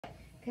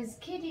Because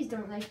kitties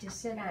don't like to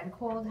sit on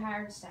cold,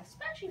 hard stuff,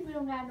 especially if we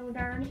don't got no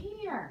darn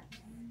hair.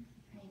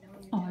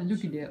 Oh,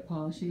 look at that,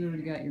 Paul. She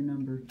already got your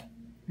number.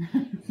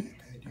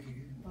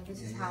 Well,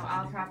 this is how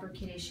all proper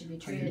kitties should be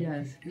treated.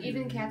 Yes.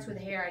 Even cats with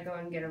hair, I go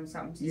and get them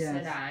something to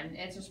sit on.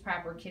 It's just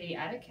proper kitty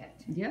etiquette.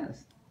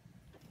 Yes.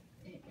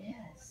 It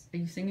is. Are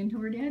you singing to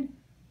her, Dad?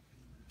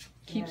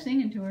 Keep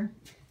singing to her.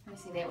 Let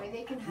me see, that way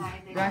they can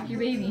hide. They Rock your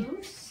baby.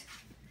 Loose.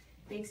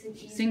 Makes it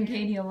easier Sing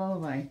Katie a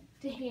lullaby.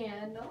 to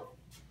handle.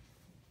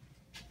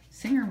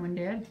 Sing her one,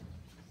 Dad.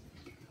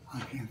 I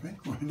can't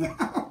think one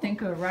now.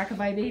 Think of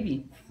Rockabye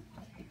Baby.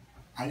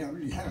 I don't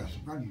really have a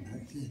spring.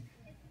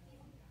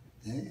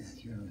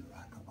 There's your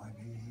rockabye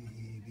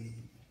baby.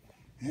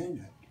 And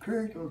the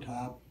cradle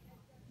top.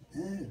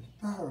 And the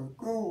power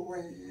go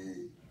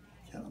away.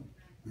 Tell them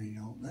we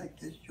don't like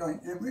this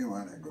joint and we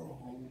want to go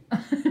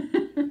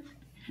home.